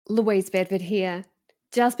Louise Bedford here.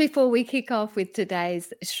 Just before we kick off with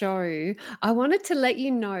today's show, I wanted to let you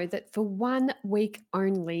know that for 1 week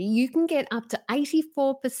only, you can get up to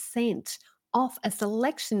 84% off a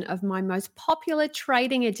selection of my most popular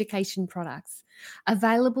trading education products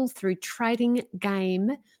available through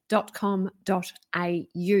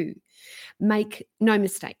tradinggame.com.au. Make no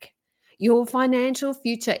mistake, your financial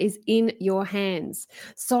future is in your hands.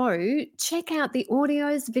 So check out the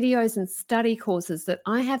audios, videos, and study courses that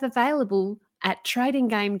I have available at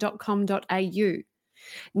tradinggame.com.au.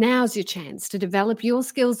 Now's your chance to develop your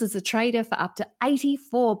skills as a trader for up to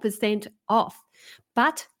 84% off,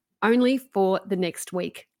 but only for the next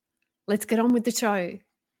week. Let's get on with the show.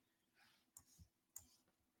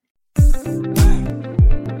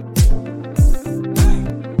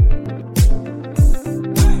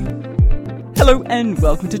 Hello and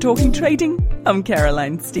welcome to Talking Trading. I'm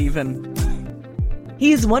Caroline Stephen.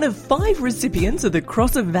 He is one of 5 recipients of the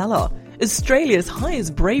Cross of Valour, Australia's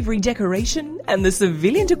highest bravery decoration and the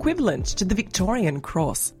civilian equivalent to the Victorian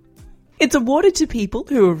Cross. It's awarded to people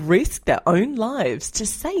who have risked their own lives to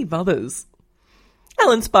save others.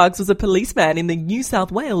 Alan Sparks was a policeman in the New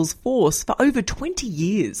South Wales Force for over 20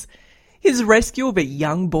 years. His rescue of a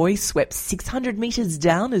young boy swept 600 metres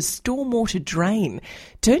down a stormwater drain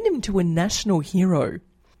turned him into a national hero.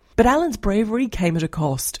 But Alan's bravery came at a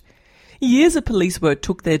cost. Years of police work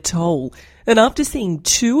took their toll, and after seeing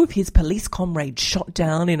 2 of his police comrades shot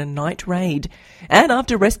down in a night raid, and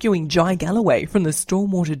after rescuing Jai Galloway from the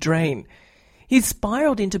stormwater drain, he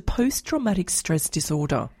spiralled into post-traumatic stress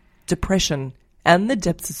disorder, depression, and the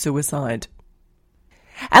depths of suicide.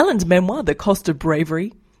 Alan's memoir, The Cost of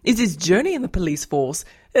Bravery, is his journey in the police force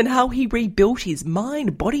and how he rebuilt his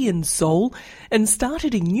mind, body and soul and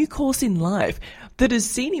started a new course in life that has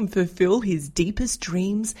seen him fulfill his deepest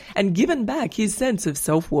dreams and given back his sense of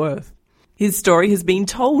self-worth. His story has been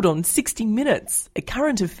told on 60 Minutes, A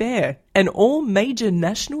Current Affair and all major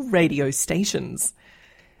national radio stations.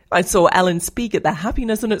 I saw Alan speak at the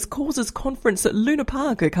Happiness and Its Causes conference at Luna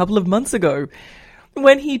Park a couple of months ago.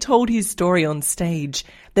 When he told his story on stage,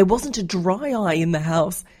 there wasn't a dry eye in the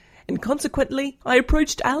house, and consequently, I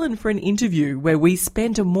approached Alan for an interview where we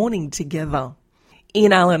spent a morning together.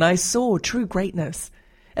 In Alan, I saw true greatness,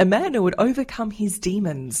 a man who had overcome his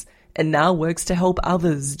demons and now works to help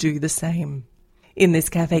others do the same. In this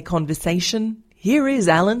cafe conversation, here is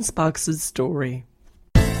Alan Sparks' story.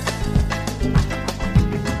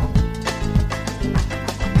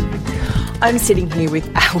 I'm sitting here with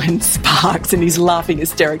Alan Sparks and he's laughing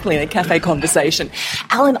hysterically in a cafe conversation.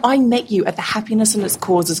 Alan, I met you at the Happiness and Its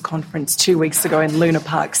Causes conference 2 weeks ago in Luna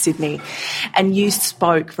Park, Sydney, and you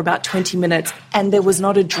spoke for about 20 minutes and there was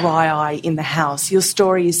not a dry eye in the house. Your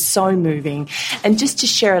story is so moving. And just to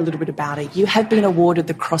share a little bit about it, you have been awarded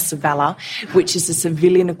the Cross of Valour, which is the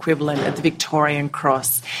civilian equivalent of the Victorian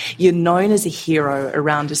Cross. You're known as a hero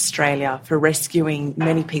around Australia for rescuing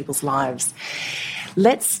many people's lives.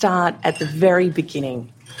 Let's start at the very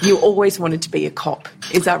beginning. You always wanted to be a cop,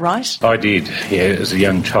 is that right? I did, yeah, as a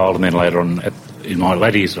young child and then later on in my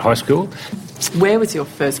later years at high school. Where was your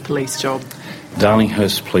first police job?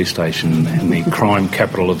 Darlinghurst Police Station in the crime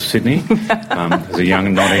capital of Sydney. As a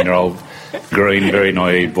young 19-year-old green, very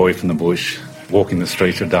naive boy from the bush, walking the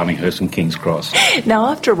streets of Darlinghurst and King's Cross. Now,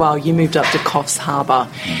 after a while, you moved up to Coffs Harbour,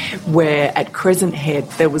 where at Crescent Head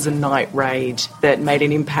there was a night raid that made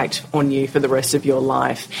an impact on you for the rest of your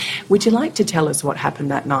life. Would you like to tell us what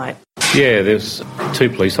happened that night? Yeah, there's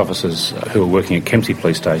 2 police officers who were working at Kempsey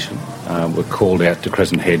Police Station were called out to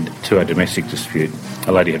Crescent Head to a domestic dispute.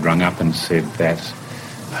 A lady had rung up and said that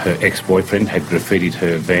her ex-boyfriend had graffitied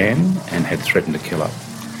her van and had threatened to kill her.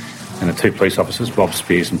 And the 2 police officers, Bob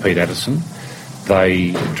Spears and Pete Addison,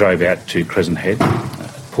 they drove out to Crescent Head,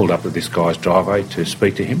 pulled up at this guy's driveway to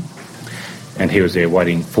speak to him, and he was there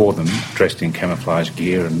waiting for them, dressed in camouflage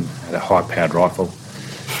gear and had a high-powered rifle.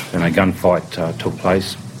 And a gunfight took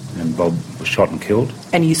place, and Bob was shot and killed.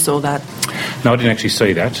 And you saw that? No, I didn't actually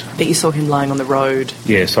see that. But you saw him lying on the road?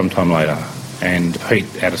 Yeah, sometime later. And Pete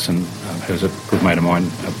Addison, who's a good mate of mine,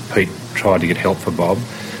 Pete tried to get help for Bob,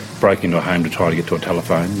 broke into a home to try to get to a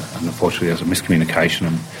telephone, and unfortunately there was a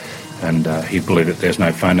miscommunication and he believed that there's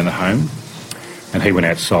no phone in the home. And he went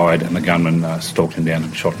outside and the gunman stalked him down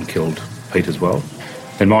and shot and killed Pete as well.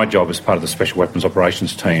 Then my job as part of the Special Weapons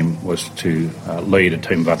Operations team was to lead a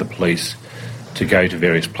team of other police to go to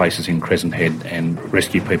various places in Crescent Head and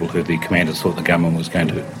rescue people who the commanders thought the gunman was going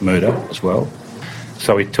to murder as well.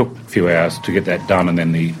 So it took a few hours to get that done, and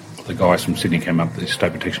then the guys from Sydney came up, the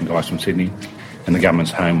state protection guys from Sydney, and the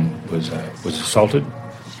gunman's home was assaulted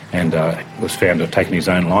and was found to have taken his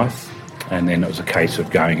own life. And then it was a case of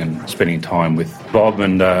going and spending time with Bob,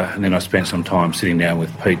 and then I spent some time sitting down with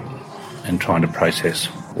Pete and trying to process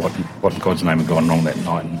what in God's name had gone wrong that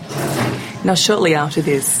night. Now, shortly after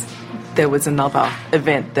this, there was another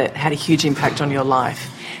event that had a huge impact on your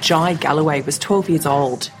life. Jai Galloway was 12 years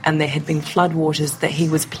old, and there had been floodwaters that he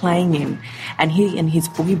was playing in, and he and his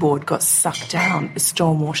boogie board got sucked down a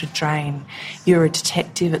stormwater drain. You were a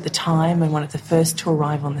detective at the time and one of the first to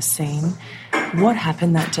arrive on the scene. What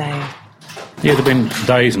happened that day? Yeah, there had been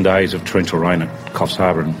days and days of torrential rain at Coffs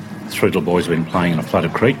Harbour, and 3 little boys had been playing in a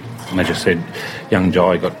flooded creek. And as you said, young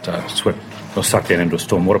Jai got sucked down into a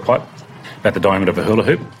stormwater pipe about the diameter of a hula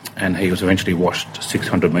hoop, and he was eventually washed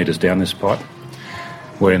 600 metres down this pipe,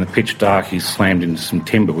 where in the pitch dark he slammed into some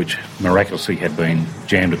timber which miraculously had been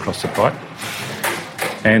jammed across the pipe.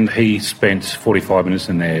 And he spent 45 minutes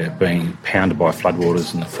in there being pounded by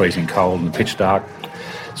floodwaters in the freezing cold and the pitch dark,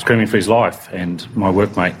 screaming for his life. And my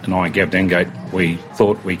workmate and I, Gav Dengate, we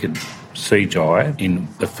thought we could see Jai in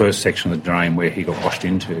the first section of the drain where he got washed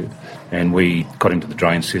into, and we got into the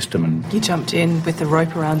drain system. And you jumped in with the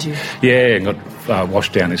rope around you? Yeah, and got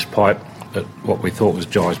washed down this pipe, but what we thought was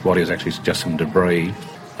Jai's body was actually just some debris.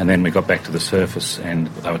 And then we got back to the surface, and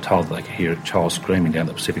they were told they could hear a child screaming down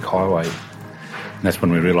the Pacific Highway. And that's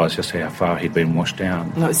when we realised just how far he'd been washed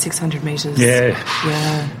down. That was 600 metres. Yeah.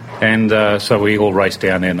 And so we all raced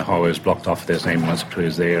down there, and the highway was blocked off. There's an ambulance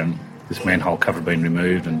crews there, and this manhole cover had been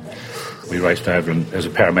removed, and we raced over, and there was a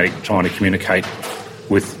paramedic trying to communicate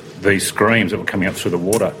with these screams that were coming up through the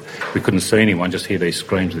water. We couldn't see anyone, just hear these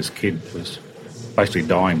screams. This kid was basically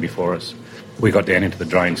dying before us. We got down into the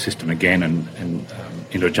drain system again and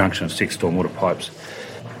into a junction of 6 stormwater pipes,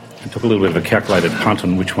 and took a little bit of a calculated punt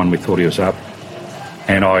on which one we thought he was up.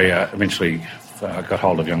 And I eventually got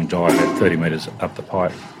hold of young Jai about 30 metres up the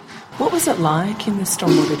pipe. What was it like in the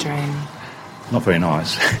stormwater drain? Not very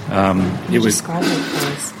nice. Describe it for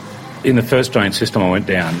us. In the first drain system I went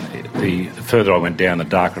down, the further I went down, the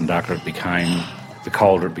darker and darker it became, the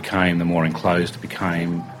colder it became, the more enclosed it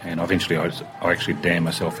became, and eventually I actually dammed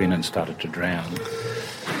myself in and started to drown.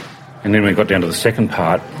 And then when we got down to the second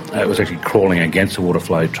part, it was actually crawling against the water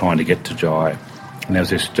flow trying to get to Jai. And there was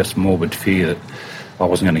this just morbid fear that I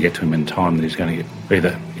wasn't going to get to him in time, that he was going to get,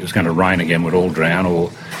 either it was going to rain again, we'd all drown, or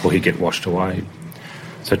he'd get washed away.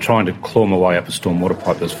 So trying to claw my way up a stormwater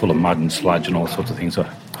pipe that was full of mud and sludge and all sorts of things I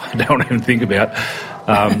don't want to even think about.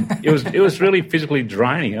 It was really physically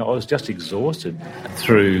draining. I was just exhausted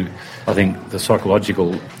through, I think, the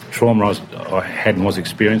psychological trauma I had and was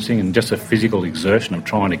experiencing, and just a physical exertion of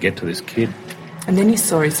trying to get to this kid. And then you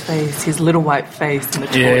saw his face, his little white face in the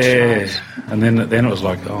torchlight. Yeah, and then it was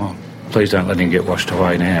like, oh, please don't let him get washed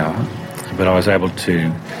away now. But I was able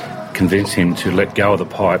to convince him to let go of the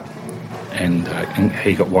pipe, and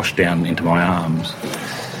he got washed down into my arms.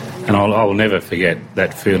 And I will never forget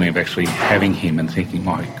that feeling of actually having him and thinking,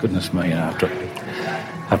 my goodness me, after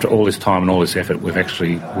all this time and all this effort,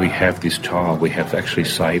 we have this child, we have actually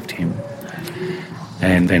saved him.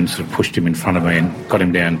 And then sort of pushed him in front of me and got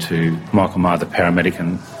him down to Michael Marr, the paramedic,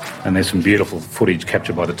 and there's some beautiful footage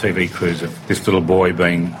captured by the TV crews of this little boy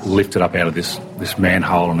being lifted up out of this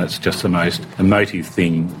manhole, and it's just the most emotive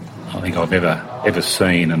thing I think I've ever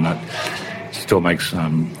seen, and it still makes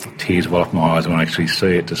tears well off my eyes when I actually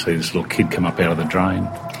see it, to see this little kid come up out of the drain.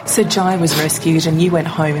 So Jai was rescued and you went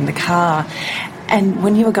home in the car, and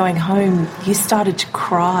when you were going home you started to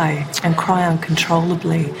cry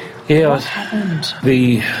uncontrollably. Yeah, what happened?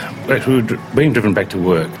 We were being driven back to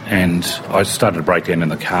work, and I started to break down in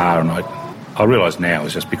the car, and I realised now it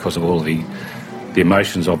was just because of all the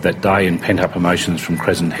emotions of that day and pent-up emotions from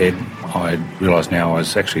Crescent Head. I realised now I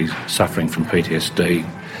was actually suffering from PTSD.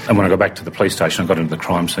 And when I got back to the police station, I got into the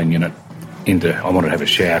crime scene unit. I wanted to have a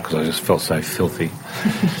shower because I just felt so filthy.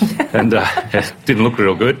 And it didn't look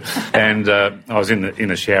real good. And I was in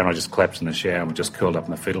the shower, and I just collapsed in the shower and just curled up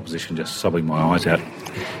in the fetal position, just sobbing my eyes out.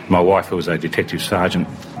 My wife, who was a detective sergeant,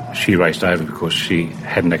 she raced over because she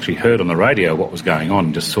hadn't actually heard on the radio what was going on,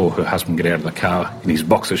 and just saw her husband get out of the car in his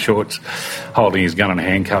boxer shorts, holding his gun and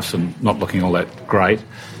handcuffs and not looking all that great.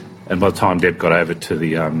 And by the time Deb got over to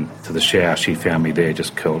the shower, she found me there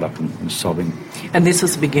just curled up and sobbing. And this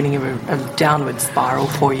was the beginning of a downward spiral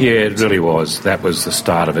for you? Yeah, it really was. That was the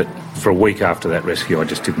start of it. For a week after that rescue, I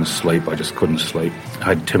just didn't sleep. I just couldn't sleep. I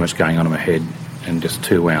had too much going on in my head and just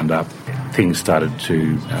too wound up. Things started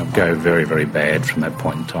to go very, very bad from that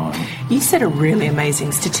point in time. You said a really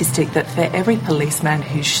amazing statistic that for every policeman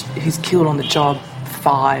who's killed on the job,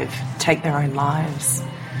 5 take their own lives.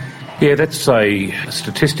 Yeah, that's a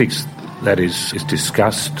statistics that is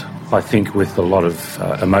discussed, I think, with a lot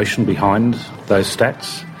of emotion behind those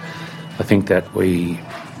stats. I think that we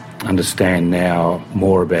understand now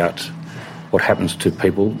more about what happens to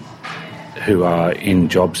people who are in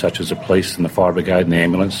jobs such as the police and the fire brigade and the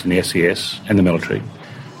ambulance and the SES and the military,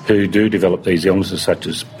 who do develop these illnesses such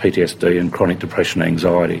as PTSD and chronic depression and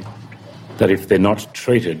anxiety, that if they're not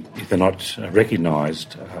treated, if they're not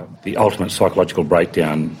recognised, the ultimate psychological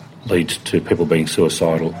breakdown leads to people being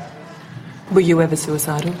suicidal. Were you ever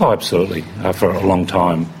suicidal? Oh, absolutely, for a long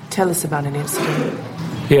time. Tell us about an incident.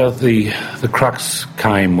 Yeah, the crux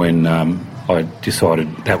came when I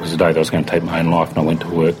decided that was the day that I was going to take my own life, and I went to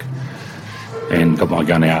work and got my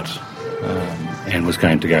gun out and was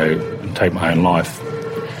going to go and take my own life.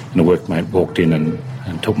 And a workmate walked in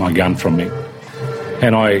and took my gun from me.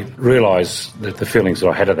 And I realised that the feelings that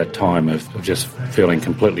I had at that time of just feeling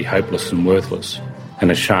completely hopeless and worthless and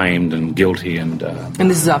ashamed and guilty. And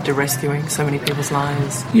this is after rescuing so many people's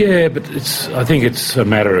lives. Yeah, but I think it's a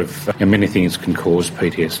matter of many things can cause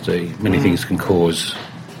PTSD. Many things can cause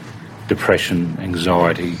depression,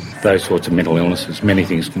 anxiety, those sorts of mental illnesses. Many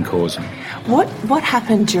things can cause them. What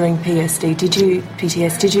happened during PTSD? Did you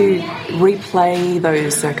replay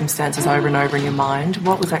those circumstances over and over in your mind?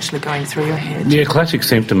 What was actually going through your head? Yeah, a classic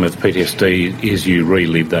symptom of PTSD is you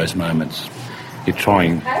relive those moments. You're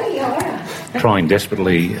trying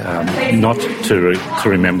desperately not to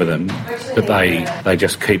remember them, but they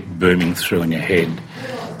just keep booming through in your head,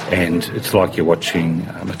 and it's like you're watching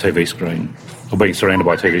a TV screen or being surrounded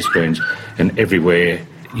by TV screens, and everywhere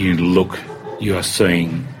you look, you are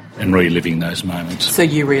seeing and reliving those moments. So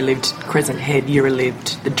you relived Crescent Head, you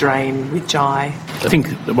relived the drain with Jai. I think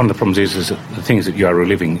that one of the problems is that the things that you are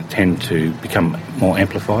reliving tend to become more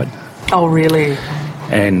amplified. Oh, really?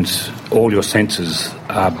 And all your senses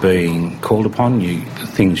are being called upon.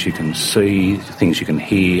 Things you can see, things you can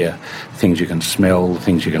hear, things you can smell,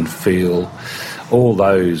 things you can feel. All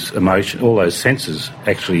those emotions, all those senses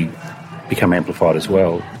actually become amplified as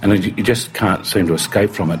well. And you just can't seem to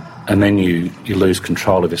escape from it. And then you lose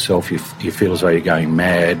control of yourself. You feel as though you're going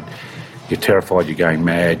mad. You're terrified you're going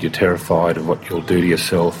mad. You're terrified of what you'll do to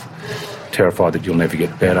yourself. Terrified that you'll never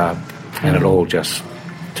get better. And it all just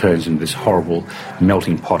turns into this horrible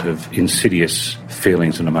melting pot of insidious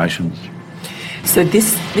feelings and emotions. So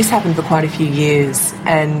this happened for quite a few years,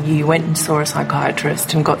 and you went and saw a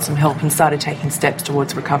psychiatrist and got some help and started taking steps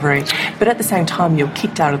towards recovery. But at the same time, you were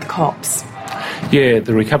kicked out of the cops. Yeah,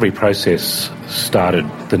 the recovery process started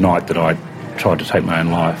the night that I tried to take my own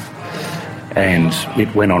life, and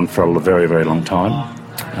it went on for a very, very long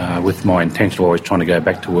time, with my intention of always trying to go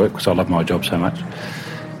back to work because I love my job so much.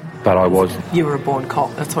 But I was... You were a born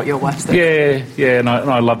cop, that's what your wife said. Yeah, and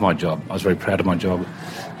I love my job. I was very proud of my job.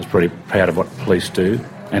 I was pretty proud of what police do,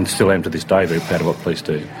 and still am to this day very proud of what police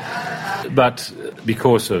do. But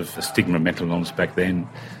because of the stigma of mental illness back then,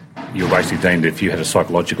 you were basically deemed if you had a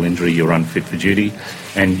psychological injury, you were unfit for duty,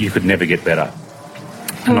 and you could never get better.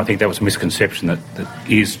 And I think that was a misconception that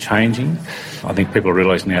is changing. I think people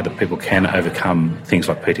realise now that people can overcome things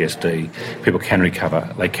like PTSD, people can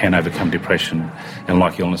recover, they can overcome depression and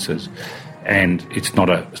like illnesses, and it's not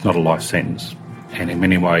a life sentence. And in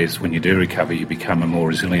many ways, when you do recover, you become a more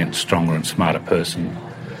resilient, stronger and smarter person.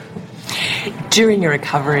 During your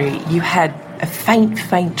recovery, you had a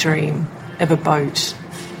faint dream of a boat.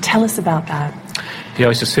 Tell us about that. Yeah, I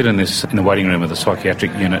used to sit in the waiting room of the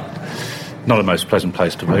psychiatric unit. Not the most pleasant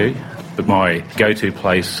place to be, but my go-to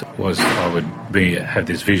place was I would have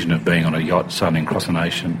this vision of being on a yacht sailing across an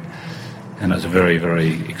ocean, and it was a very,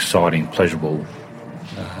 very exciting, pleasurable...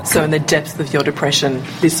 So in the depths of your depression,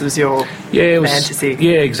 this was your fantasy?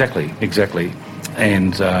 Yeah, exactly.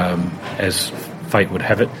 And as fate would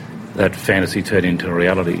have it, that fantasy turned into a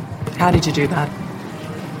reality. How did you do that?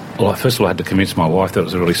 Well, first of all, I had to convince my wife that it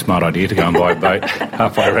was a really smart idea to go and buy a boat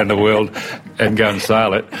halfway around the world and go and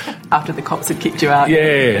sail it. After the cops had kicked you out?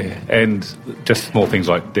 Yeah, and just small things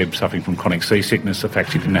like Deb suffering from chronic seasickness, the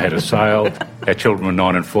fact she didn't know how to sail. Our children were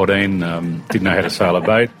 9 and 14, didn't know how to sail a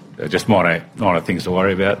boat. Just minor things to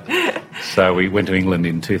worry about. So we went to England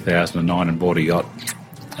in 2009 and bought a yacht,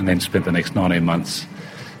 and then spent the next 19 months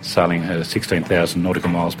sailing her 16,000 nautical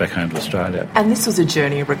miles back home to Australia. And this was a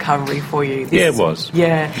journey of recovery for you? Yeah, it was.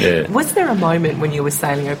 Yeah. Was there a moment when you were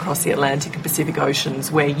sailing across the Atlantic and Pacific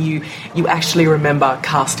Oceans where you actually remember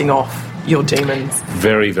casting off your demons?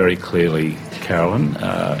 Very, very clearly, Carolyn.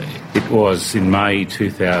 It was in May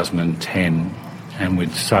 2010, and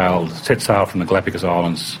we'd set sail from the Galapagos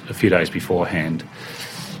Islands a few days beforehand.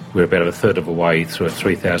 We were about a third of the way through a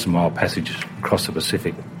 3,000-mile passage across the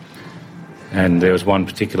Pacific. And there was one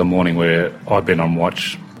particular morning where I'd been on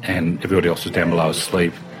watch and everybody else was down below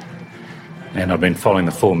asleep. And I'd been following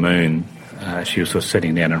the full moon. She was sort of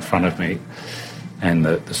sitting down in front of me. and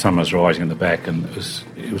the sun was rising in the back, and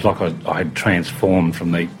it was like I had transformed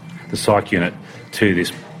from the psych unit to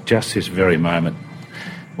this very moment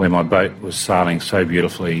where my boat was sailing so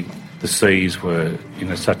beautifully. The seas were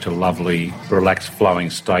in such a lovely, relaxed, flowing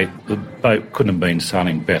state. The boat couldn't have been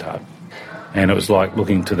sailing better. And it was like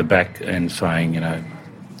looking to the back and saying,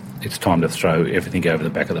 it's time to throw everything over the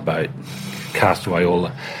back of the boat, cast away all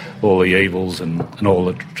the evils and all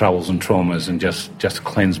the troubles and traumas, and just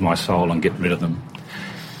cleanse my soul and get rid of them.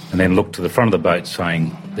 And then look to the front of the boat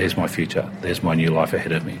saying, there's my future, there's my new life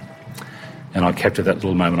ahead of me. And I captured that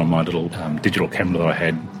little moment on my little digital camera that I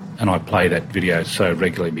had, and I play that video so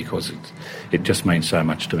regularly because it just means so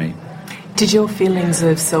much to me. Did your feelings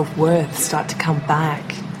of self-worth start to come back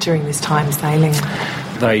during this time sailing?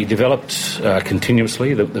 They developed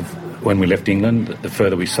continuously. When we left England, the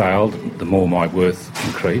further we sailed, the more my worth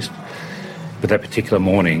increased. But that particular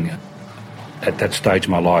morning, at that stage of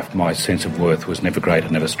my life, my sense of worth was never greater,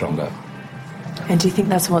 never stronger. And do you think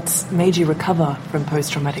that's what's made you recover from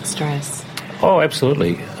post-traumatic stress? Oh,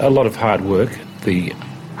 absolutely. A lot of hard work, the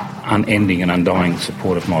unending and undying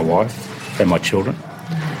support of my wife and my children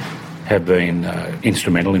have been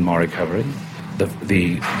instrumental in my recovery.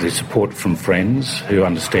 The support from friends who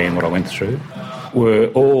understand what I went through were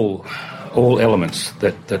all elements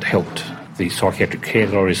that helped. The psychiatric care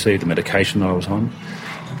that I received, the medication that I was on.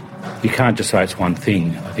 You can't just say it's one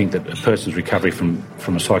thing. I think that a person's recovery from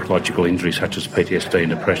a psychological injury such as PTSD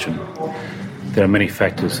and depression, there are many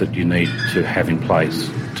factors that you need to have in place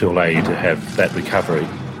to allow you to have that recovery.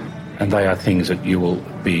 And they are things that you will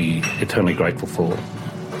be eternally grateful for.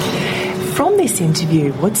 From this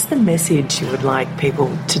interview, what's the message you would like people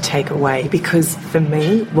to take away? Because for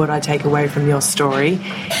me, what I take away from your story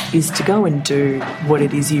is to go and do what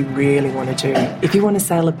it is you really want to do. If you want to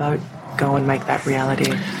sail a boat, go and make that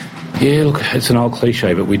reality. Yeah, look, it's an old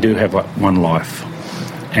cliche, but we do have one life.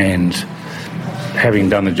 And having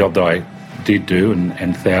done the job that I did do,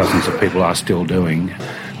 and thousands of people are still doing,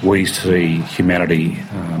 we see humanity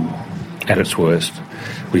at its worst.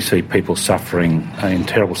 We see people suffering in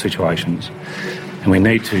terrible situations, and we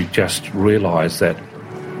need to just realise that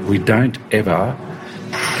we don't ever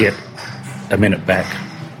get a minute back.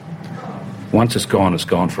 Once it's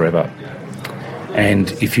gone forever. And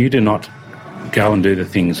if you do not go and do the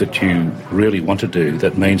things that you really want to do,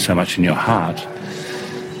 that mean so much in your heart,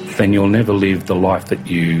 then you'll never live the life that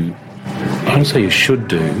I don't say you should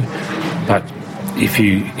do, but if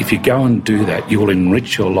you go and do that, you will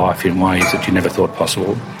enrich your life in ways that you never thought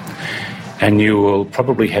possible. And you will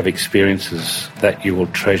probably have experiences that you will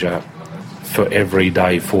treasure for every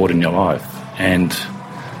day forward in your life. And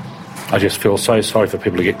I just feel so sorry for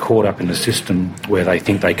people to get caught up in the system where they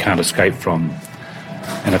think they can't escape from.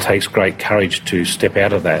 And it takes great courage to step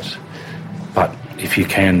out of that. But if you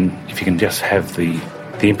can just have the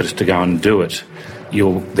impetus to go and do it,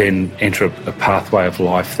 you'll then enter a pathway of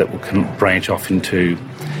life that will branch off into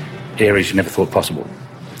areas you never thought possible.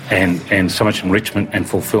 And so much enrichment and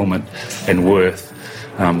fulfilment and worth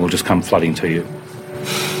will just come flooding to you.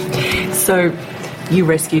 So you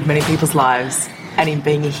rescued many people's lives, and in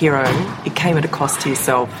being a hero, it came at a cost to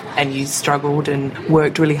yourself, and you struggled and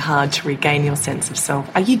worked really hard to regain your sense of self.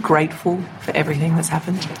 Are you grateful for everything that's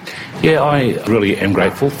happened? Yeah, I really am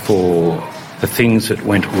grateful for the things that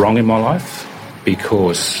went wrong in my life,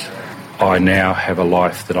 because I now have a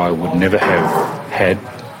life that I would never have had,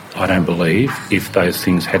 I don't believe, if those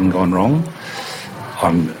things hadn't gone wrong.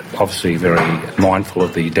 I'm obviously very mindful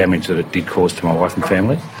of the damage that it did cause to my wife and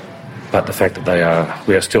family, but the fact that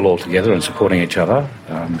we are still all together and supporting each other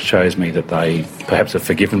shows me that they perhaps have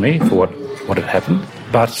forgiven me for what had happened.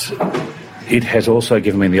 But it has also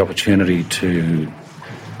given me the opportunity to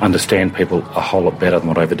understand people a whole lot better than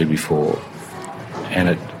what I ever did before. And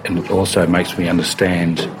it also makes me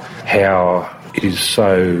understand how it is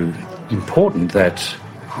so important that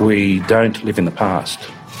we don't live in the past.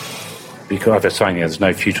 Because I've been saying there's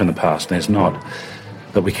no future in the past, and there's not.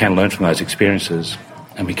 But we can learn from those experiences,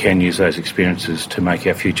 and we can use those experiences to make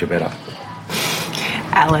our future better.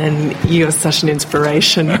 Alan, you're such an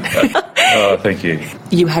inspiration. Oh, thank you.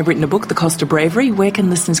 You have written a book, The Cost of Bravery. Where can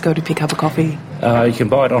listeners go to pick up a copy? You can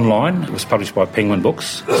buy it online. It was published by Penguin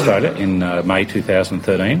Books Australia in May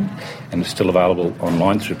 2013, and it's still available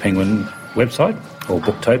online through Penguin website or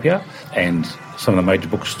Booktopia, and some of the major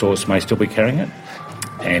bookstores may still be carrying it.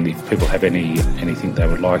 And if people have anything they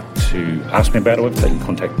would like to ask me about it, they can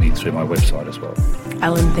contact me through my website as well.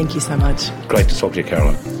 Alan, thank you so much. Great to talk to you,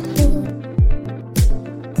 Caroline.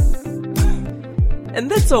 And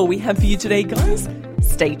that's all we have for you today, guys.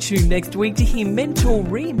 Stay tuned next week to hear mentor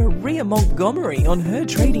Maria Montgomery on her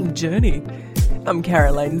trading journey. I'm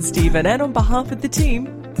Caroline Stephen, and on behalf of the team,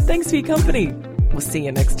 thanks for your company. We'll see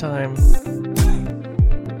you next time.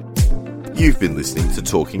 You've been listening to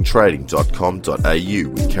talkingtrading.com.au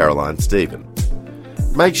with Caroline Stephen.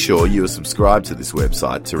 Make sure you are subscribed to this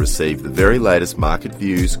website to receive the very latest market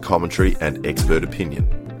views, commentary and expert opinion.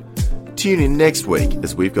 Tune in next week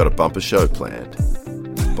as we've got a bumper show planned.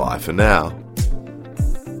 Bye for now.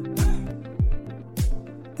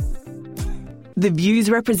 The views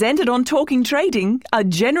represented on Talking Trading are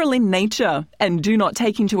general in nature and do not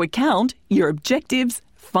take into account your objectives,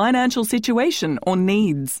 financial situation or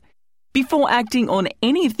needs. Before acting on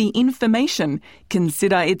any of the information,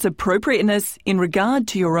 consider its appropriateness in regard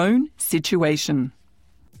to your own situation.